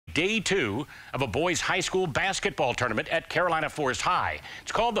Day 2 of a boys high school basketball tournament at Carolina Forest High.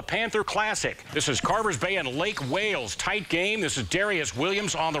 It's called the Panther Classic. This is Carvers Bay and Lake Wales. Tight game. This is Darius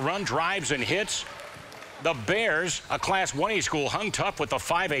Williams on the run, drives and hits. The Bears, a Class 1A school, hung tough with the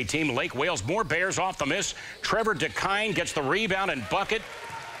 5A team. Lake Wales, more Bears off the miss. Trevor DeKine gets the rebound and bucket.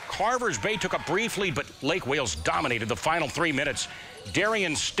 Carvers Bay took a brief lead, but Lake Wales dominated the final 3 minutes.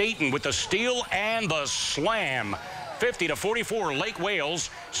 Darian Staten with the steal and the slam. 50-44, Lake Wales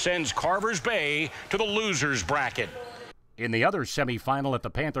sends Carvers Bay to the losers bracket. In the other semifinal at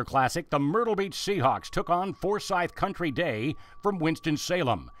the Panther Classic, the Myrtle Beach Seahawks took on Forsyth Country Day from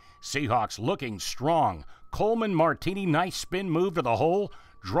Winston-Salem. Seahawks looking strong. Coleman Martini, nice spin move to the hole,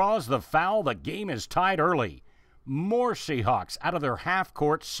 draws the foul. The game is tied early. More Seahawks out of their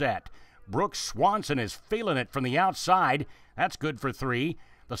half-court set. Brooks Swanson is feeling it from the outside. That's good for 3.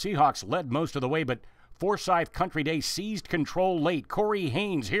 The Seahawks led most of the way, but Forsyth Country Day seized control late. Corey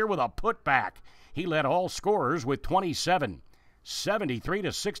Haynes here with a putback. He led all scorers with 27.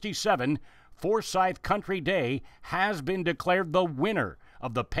 73-67, Forsyth Country Day has been declared the winner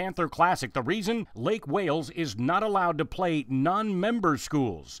of the Panther Classic. The reason? Lake Wales is not allowed to play non-member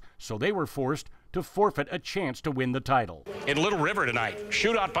schools, so they were forced to forfeit a chance to win the title. In Little River tonight,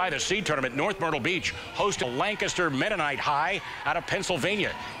 Shootout by the Sea tournament, North Myrtle Beach hosted Lancaster Mennonite High out of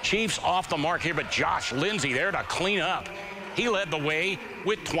Pennsylvania. Chiefs off the mark here, but Josh Lindsay there to clean up. He led the way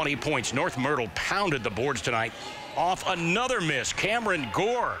with 20 points. North Myrtle pounded the boards tonight off another miss. Cameron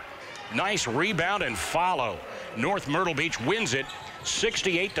Gore, nice rebound and follow. North Myrtle Beach wins it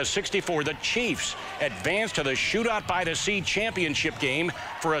 68-64. The Chiefs advance to the Shootout by the Sea championship game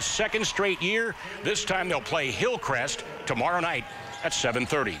for a second straight year. This time they'll play Hillcrest tomorrow night at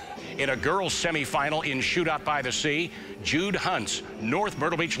 7:30. In a girls semifinal in Shootout by the Sea, Jude Hunt's North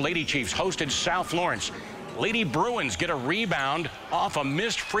Myrtle Beach Lady Chiefs hosted South Florence. Lady Bruins get a rebound off a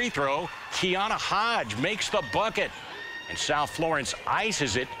missed free throw. Kiana Hodge makes the bucket, and South Florence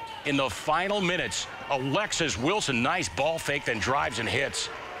ices it in the final minutes. Alexis Wilson, nice ball fake, then drives and hits.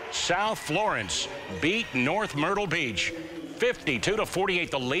 South Florence beat North Myrtle Beach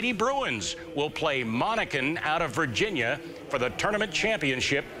 52-48. The Lady Bruins will play Monacan out of Virginia for the tournament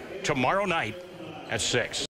championship tomorrow night at 6.